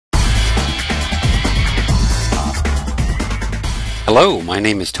Hello, my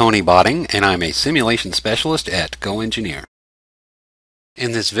name is Tony Botting and I'm a simulation specialist at GoEngineer.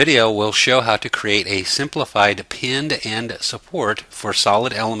 In this video we'll show how to create a simplified pinned end support for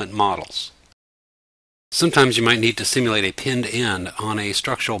solid element models. Sometimes you might need to simulate a pinned end on a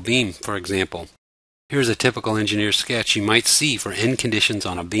structural beam, for example. Here's a typical engineer sketch you might see for end conditions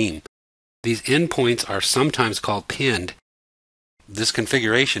on a beam. These end points are sometimes called pinned. This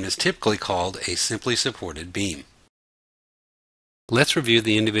configuration is typically called a simply supported beam. Let's review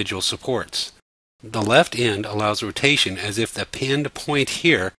the individual supports. The left end allows rotation as if the pinned point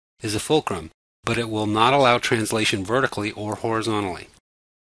here is a fulcrum, but it will not allow translation vertically or horizontally.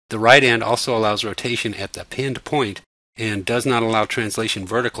 The right end also allows rotation at the pinned point and does not allow translation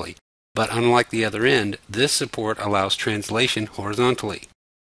vertically, but unlike the other end, this support allows translation horizontally.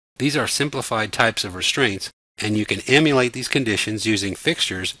 These are simplified types of restraints, and you can emulate these conditions using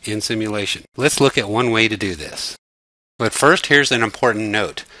fixtures in simulation. Let's look at one way to do this. But first, here's an important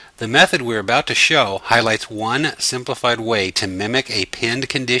note. The method we're about to show highlights one simplified way to mimic a pinned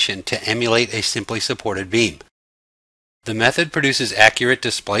condition to emulate a simply supported beam. The method produces accurate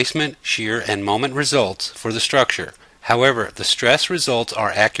displacement, shear, and moment results for the structure. However, the stress results are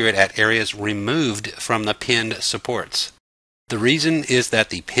accurate at areas removed from the pinned supports. The reason is that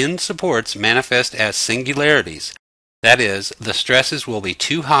the pinned supports manifest as singularities. That is, the stresses will be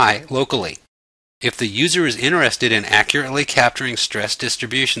too high locally. If the user is interested in accurately capturing stress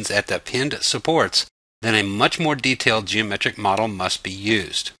distributions at the pinned supports, then a much more detailed geometric model must be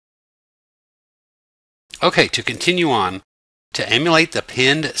used. Okay, to continue on, to emulate the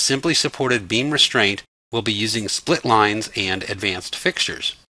pinned, simply supported beam restraint, we'll be using split lines and advanced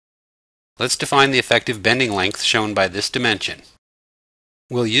fixtures. Let's define the effective bending length shown by this dimension.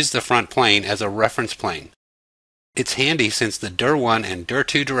 We'll use the front plane as a reference plane. It's handy since the dir1 and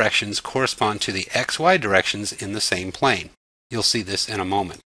dir2 directions correspond to the XY directions in the same plane. You'll see this in a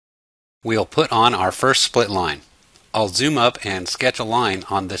moment. We'll put on our first split line. I'll zoom up and sketch a line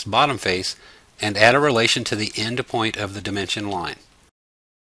on this bottom face and add a relation to the end point of the dimension line.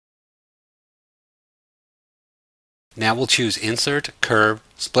 Now we'll choose Insert, Curve,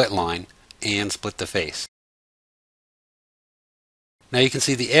 Split Line, and split the face. Now you can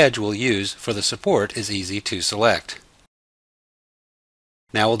see the edge we'll use for the support is easy to select.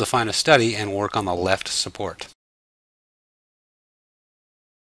 Now we'll define a study and work on the left support.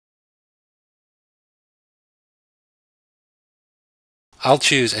 I'll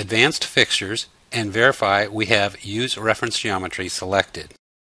choose Advanced Fixtures and verify we have Use Reference Geometry selected.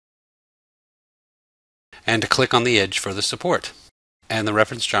 And click on the edge for the support and the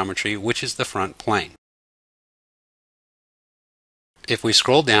reference geometry, which is the front plane. If we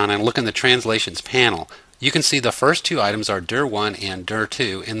scroll down and look in the Translations panel, you can see the first two items are dir1 and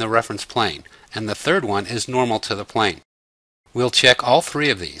dir2 in the reference plane, and the third one is normal to the plane. We'll check all three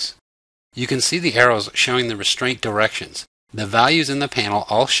of these. You can see the arrows showing the restraint directions. The values in the panel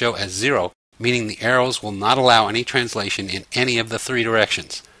all show as 0, meaning the arrows will not allow any translation in any of the three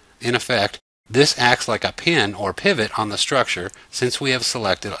directions. In effect, this acts like a pin or pivot on the structure since we have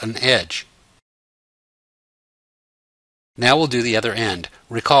selected an edge. Now we'll do the other end.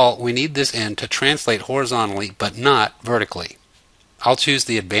 Recall, we need this end to translate horizontally but not vertically. I'll choose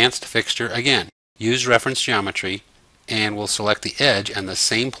the advanced fixture again, use reference geometry, and we'll select the edge and the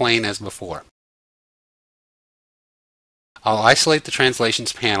same plane as before. I'll isolate the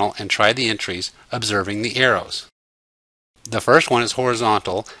translations panel and try the entries, observing the arrows. The first one is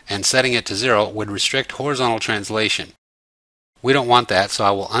horizontal, and setting it to 0 would restrict horizontal translation. We don't want that, so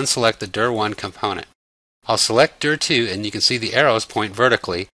I will unselect the dir1 component. I'll select dir2 and you can see the arrows point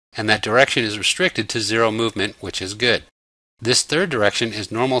vertically, and that direction is restricted to 0 movement, which is good. This third direction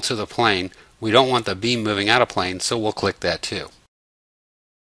is normal to the plane. We don't want the beam moving out of plane, so we'll click that too.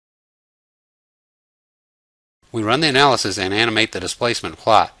 We run the analysis and animate the displacement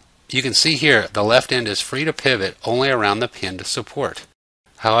plot. You can see here the left end is free to pivot only around the pinned support.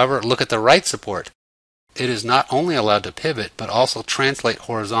 However, look at the right support. It is not only allowed to pivot, but also translate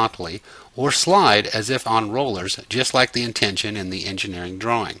horizontally or slide as if on rollers, just like the intention in the engineering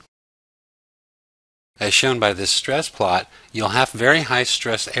drawing. As shown by this stress plot, you'll have very high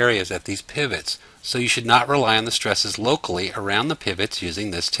stress areas at these pivots, so you should not rely on the stresses locally around the pivots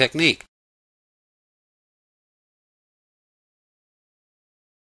using this technique.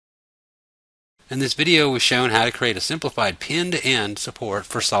 In this video, we've shown how to create a simplified pinned end support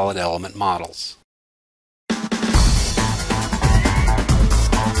for solid element models.